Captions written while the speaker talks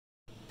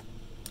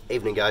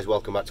Evening guys,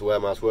 welcome back to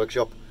Weremouse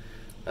Workshop.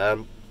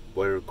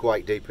 We're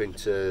quite deep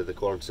into the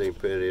quarantine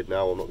period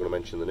now. I'm not going to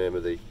mention the name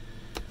of the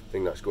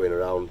thing that's going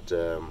around.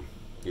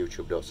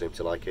 YouTube don't seem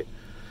to like it.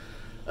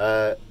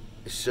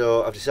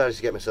 So I've decided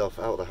to get myself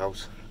out of the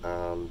house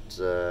and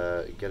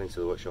get into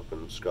the workshop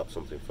and scrap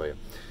something for you.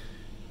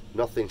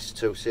 Nothing's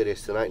too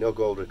serious tonight, no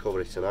gold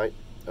recovery tonight.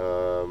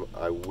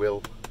 I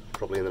will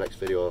probably in the next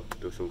video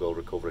do some gold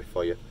recovery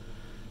for you.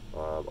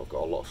 I've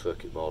got a lot of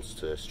circuit boards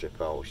to strip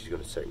out, which is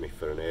going to take me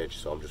for an age,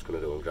 so I'm just going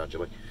to do them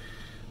gradually.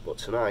 But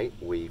tonight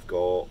we've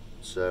got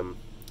tell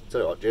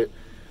you what,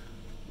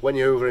 when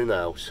you're hoovering the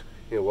house,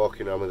 you're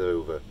walking around with a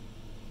hoover,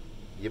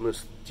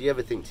 do you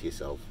ever think to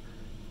yourself,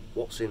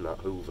 what's in that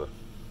hoover?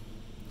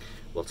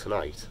 Well,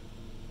 tonight,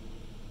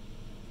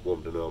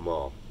 wonder no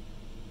more,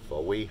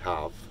 for we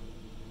have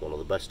one of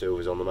the best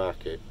hoovers on the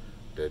market.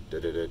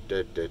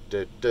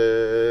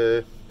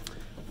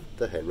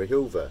 The Henry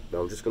Hoover.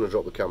 Now I'm just going to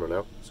drop the camera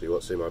now so you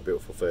won't see my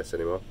beautiful face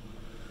anymore.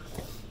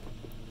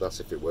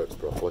 That's if it works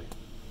properly.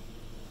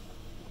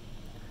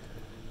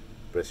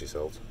 Brace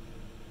yourselves.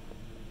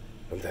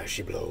 And there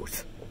she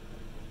blows.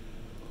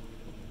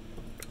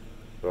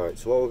 Right,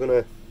 so what we're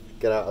going to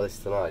get out of this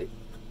tonight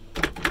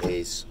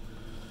is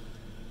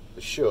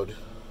there should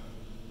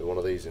be one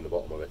of these in the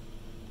bottom of it.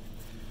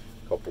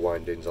 Copper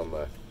windings on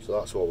there. So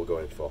that's what we're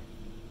going for.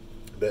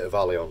 A bit of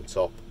alley on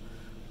top.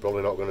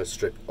 Probably not going to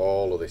strip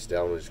all of this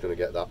down, we're just going to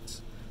get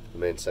that the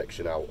main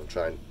section out and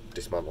try and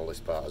dismantle this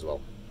part as well.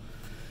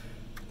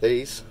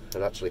 These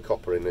are actually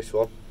copper in this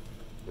one,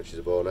 which is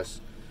a bonus.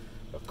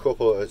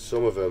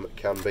 Some of them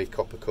can be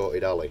copper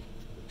coated alley,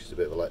 which is a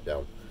bit of a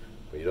letdown,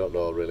 but you don't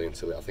know really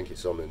until I think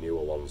it's on the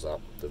newer ones that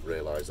they've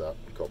realised that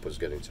copper's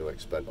getting too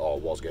expensive, or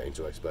was getting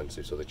too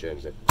expensive, so they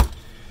changed it.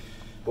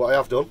 What I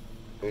have done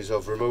is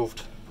I've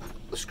removed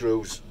the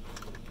screws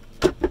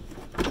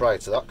prior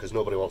to that, because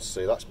nobody wants to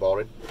see that's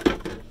boring.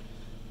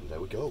 And there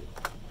we go.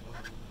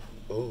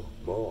 Oh,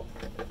 more.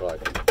 Right.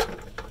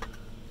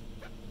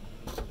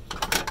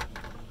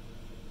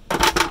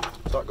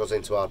 So that goes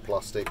into hard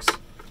plastics,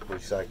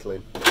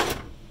 recycling.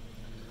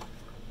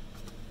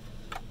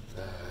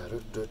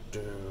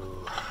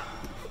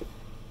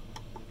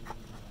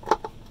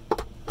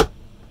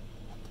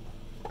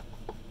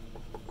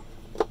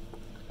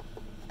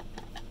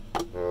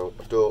 Now,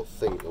 I don't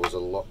think there was a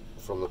lot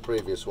from the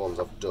previous ones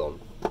I've done.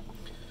 I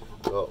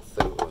don't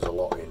think there was a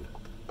lot in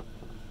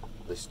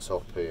this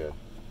top here.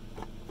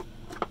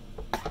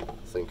 I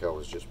think I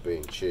was just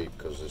being cheap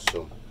because there's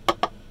some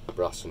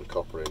brass and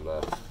copper in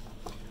there.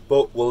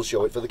 But we'll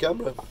show it for the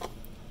camera.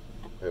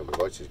 I hope my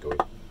voice is going.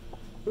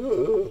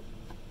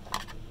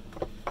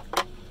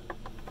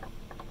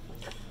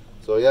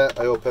 So yeah,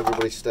 I hope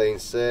everybody's staying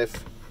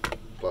safe.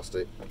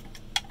 Plastic.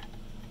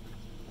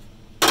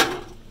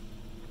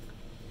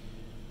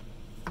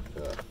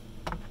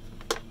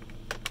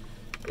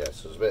 Yeah,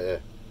 so there's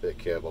a bit of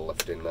cable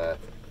left in there,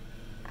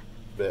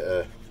 bit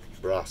of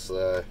brass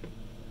there.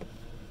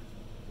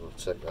 We'll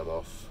take them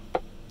off.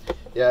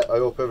 Yeah, I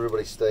hope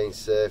everybody's staying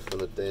safe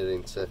and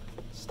adhering to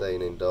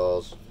staying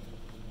indoors,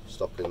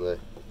 stopping the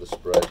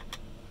spread.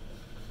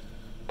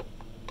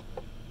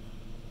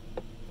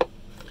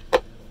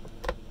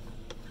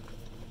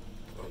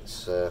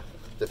 It's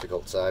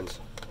difficult times,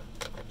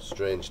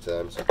 strange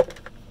times.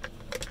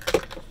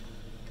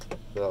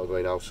 Now we're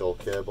going household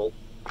cable.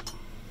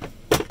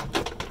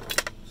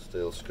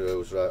 Steel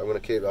screws. Right, I'm going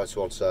to keep that to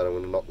one side. I'm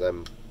going to knock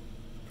them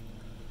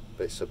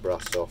bits of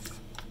brass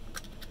off.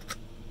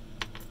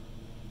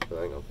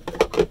 Hang on.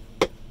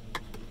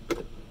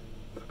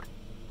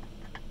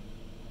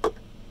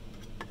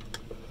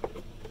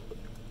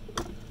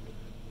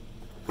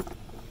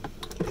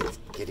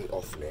 Get it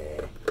off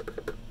there.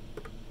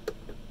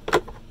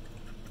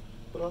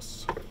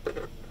 Brass.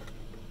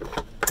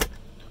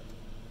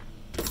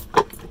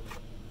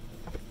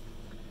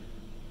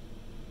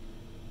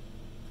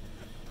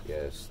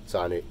 Yes,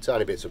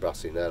 tiny bits of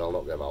brass in there. I'll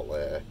knock them out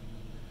later.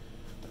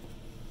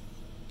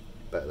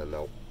 Better than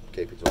no.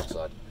 Keep it to one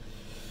side.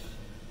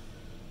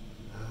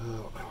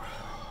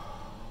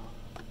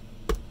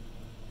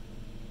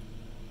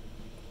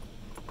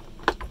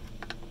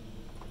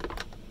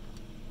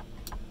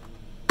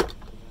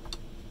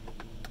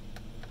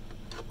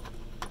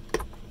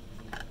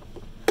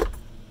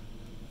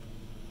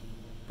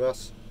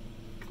 Brass.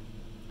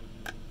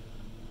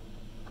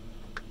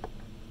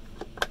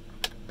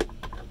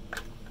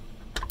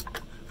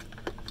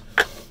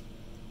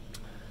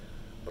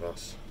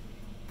 Brass.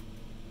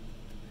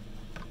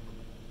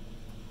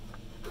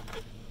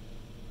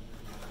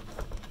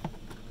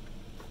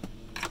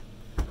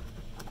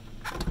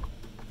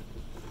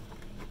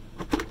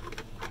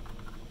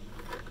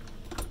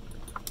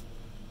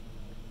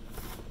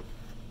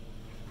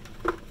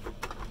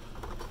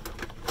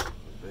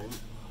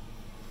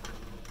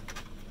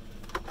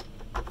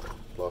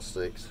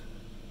 Plastics.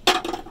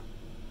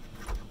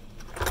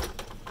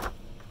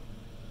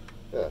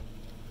 Yeah,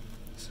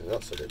 so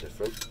that's a bit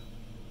different.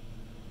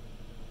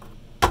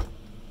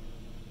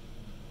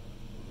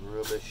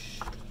 Rubbish.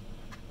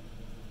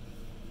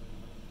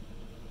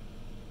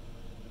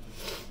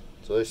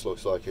 So this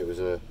looks like it was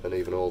an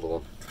even older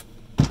one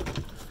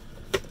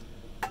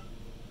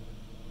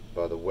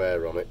by the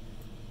wear on it.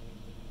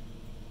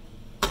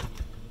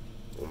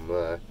 On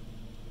there.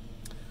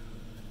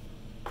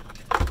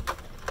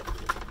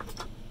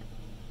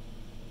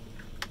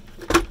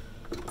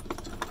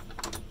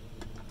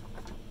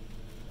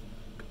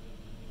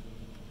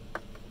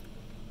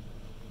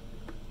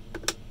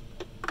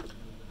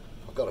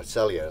 I've got to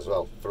tell you as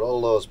well, for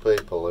all those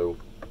people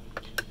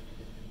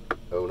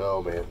who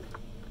know me and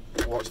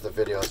watch the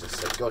videos and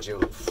say, God, you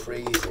look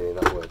freezing in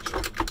that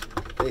workshop.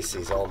 This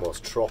is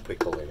almost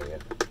tropical in here.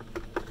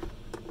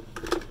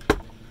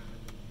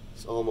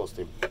 It's almost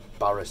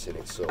embarrassing,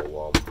 it's so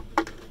warm.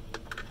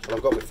 And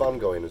I've got my fan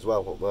going as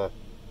well up there,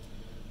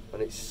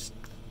 and it's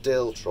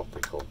still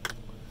tropical.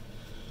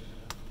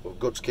 Well,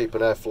 good to keep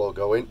an airflow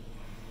going.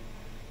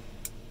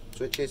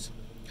 Switches,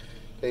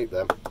 keep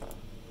them.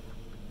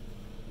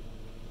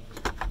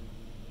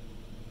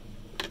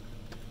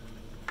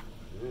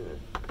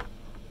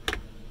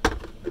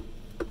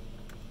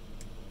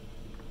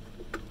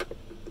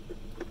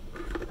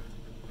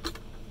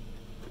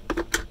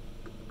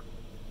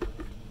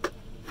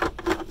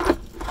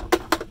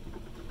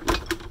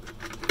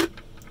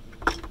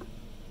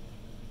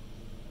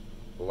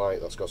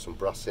 Light that's got some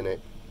brass in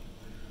it.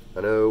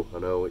 I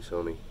know it's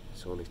only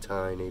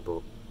tiny,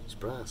 but it's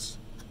brass.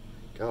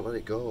 Can't let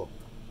it go.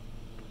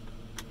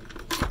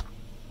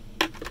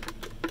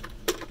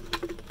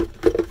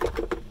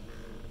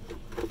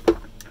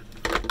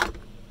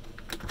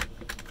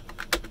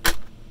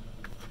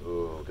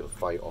 Oh, we're gonna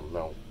fight on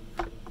now.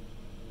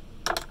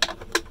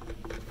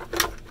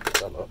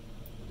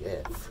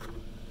 Yes.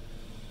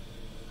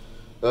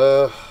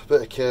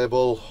 Bit of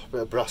cable,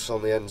 bit of brass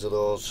on the ends of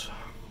those.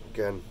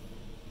 Again,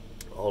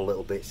 all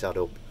little bits add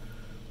up,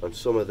 and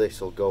some of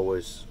this will go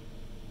as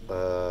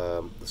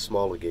the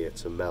smaller gear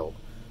to melt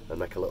and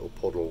make a little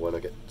puddle when I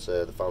get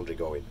the foundry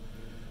going.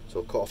 So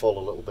I'll cut off all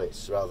the little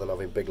bits rather than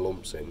having big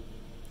lumps in.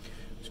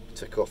 Just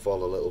take off all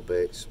the little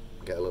bits,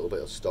 get a little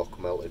bit of stock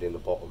melted in the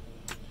bottom.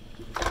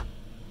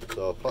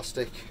 So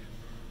plastic,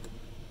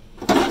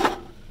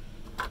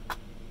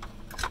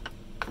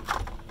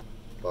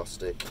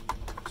 plastic.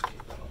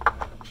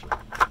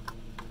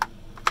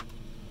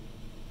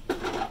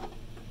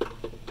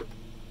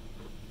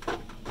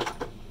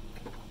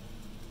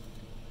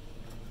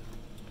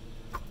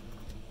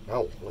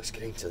 Now, let's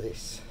get into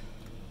this.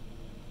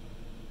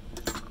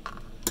 I'm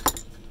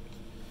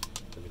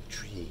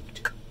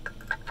intrigued.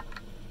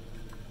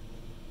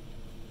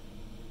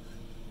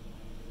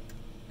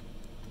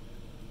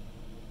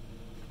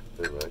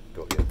 Alright,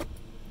 got you.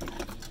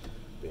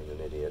 Being an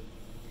idiot.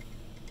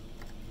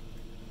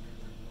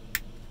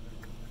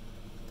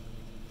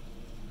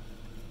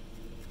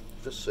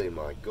 Just see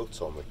my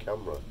guts on the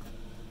camera.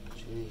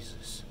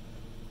 Jesus.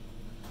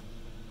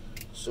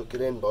 Suck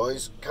it in,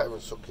 boys. Can't even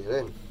suck it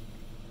in.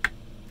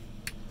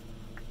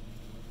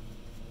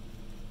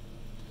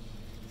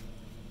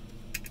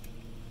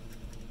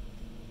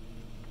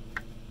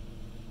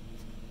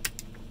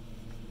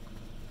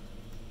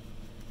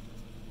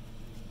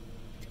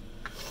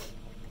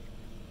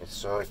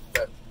 So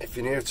if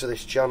you're new to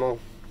this channel,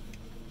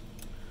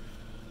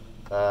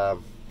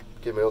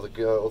 give me other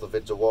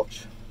vids a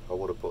watch. I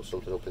would have put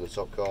something up in the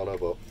top corner,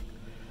 but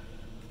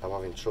I'm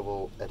having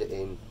trouble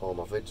editing all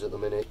my vids at the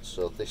minute,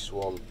 so this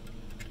one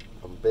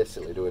I'm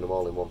basically doing them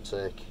all in one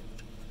take.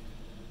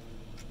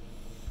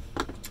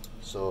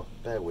 So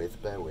bear with.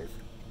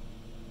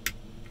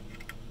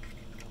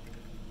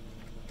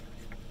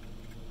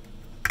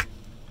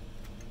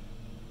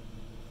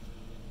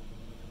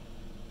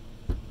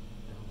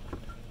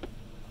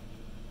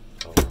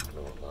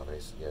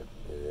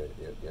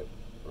 Yep,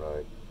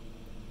 right.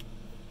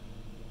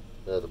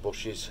 There are the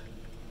bushes,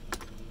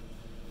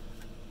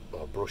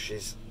 or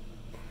brushes.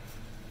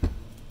 And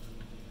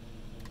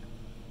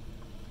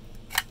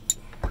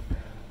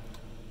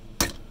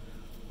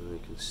you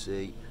can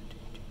see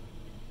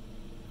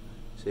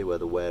where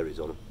the wear is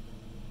on them.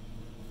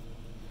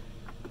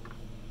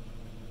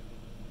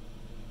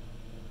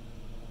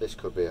 This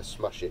could be a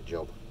smash it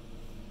job.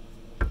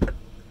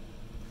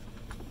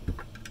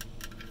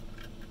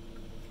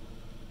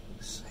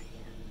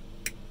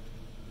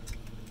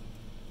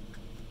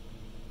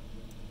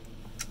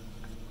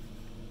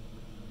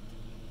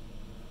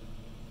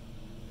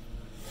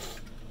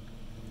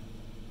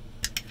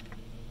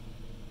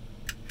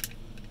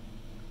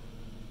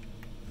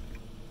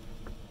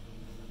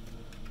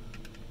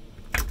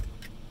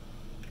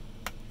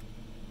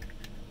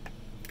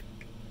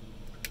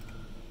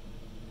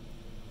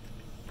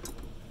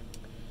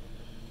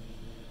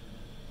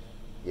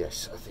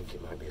 Yes, I think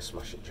it might be a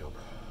smash it job.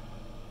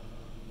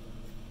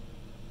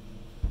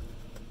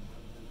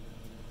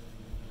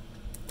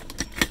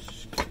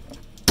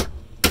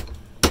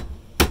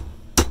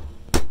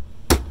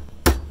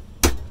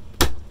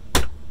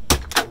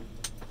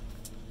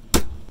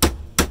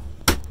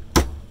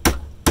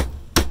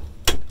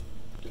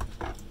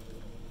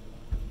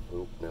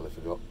 Oh, nearly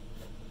forgot.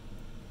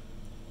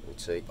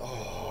 Let's see.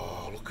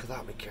 Oh, look at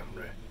that, my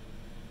camera.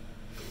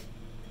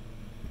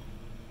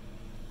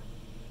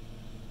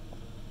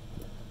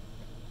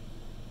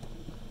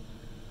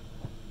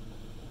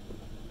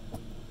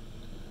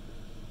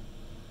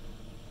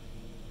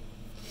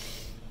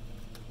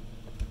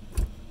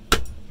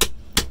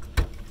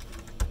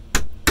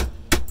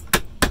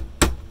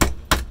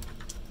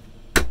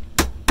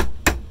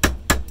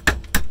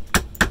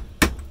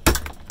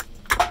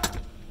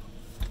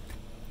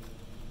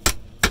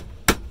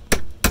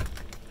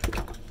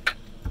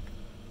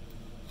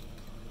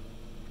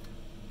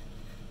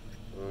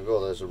 There we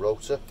go, there's a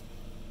rotor.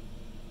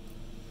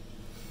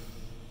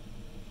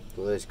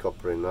 Well, there's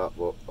copper in that,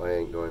 but I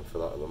ain't going for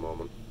that at the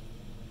moment.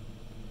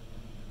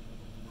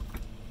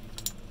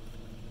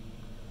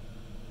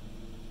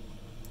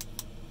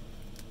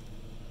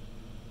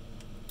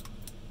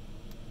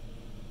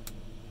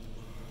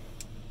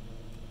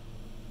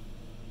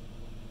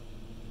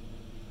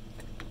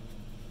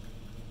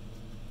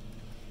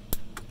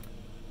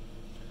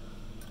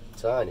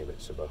 Tiny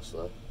bits of brass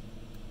there.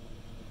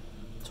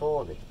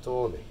 Tawny.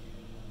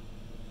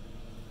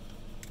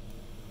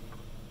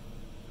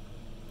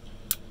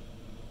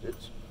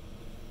 Oops.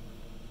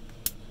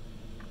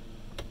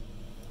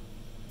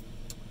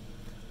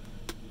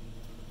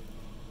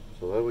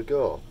 So there we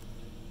go.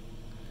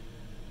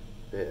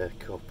 Bit of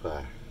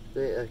copper.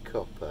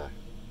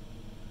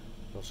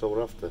 That's all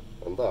we're after.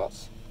 And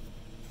that's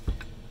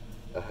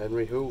a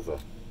Henry Hoover.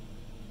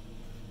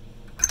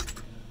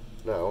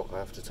 Now I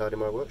have to tidy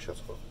my workshop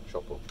up.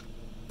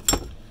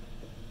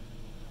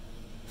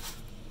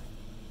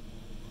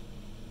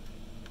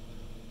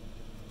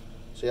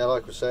 So yeah,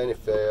 like I was saying,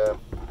 if you're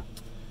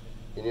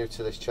new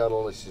to this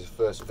channel, this is the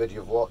first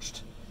video you've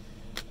watched,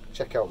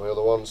 check out my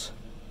other ones.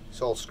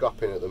 It's all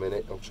scrapping at the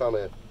minute. I'm trying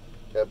to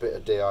get a bit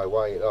of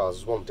DIY.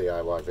 There's one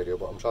DIY video,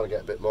 but I'm trying to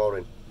get a bit more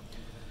in.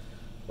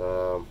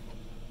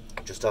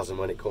 Just as and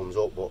when it comes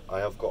up, but I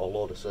have got a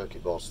load of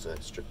circuit boards to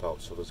strip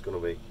out, so there's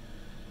going to be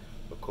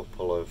a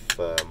couple of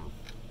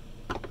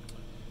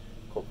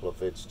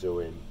vids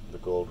doing the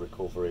gold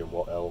recovery and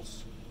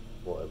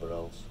whatever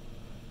else.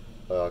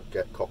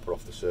 Get copper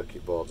off the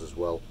circuit boards as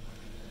well.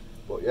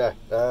 But yeah,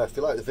 if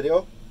you like the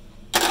video,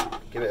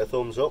 give it a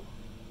thumbs up.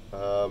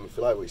 If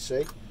you like what you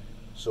see,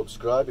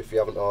 subscribe if you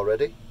haven't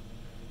already.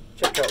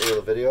 Check out the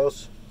other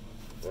videos,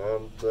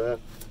 and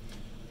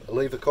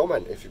leave a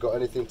comment if you've got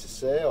anything to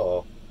say,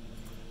 or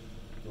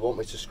you want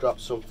me to scrap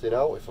something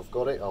out. If I've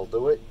got it, I'll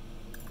do it.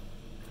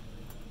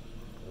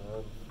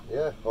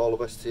 Yeah, all the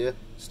best to you.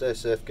 Stay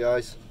safe,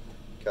 guys.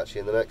 Catch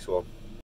you in the next one.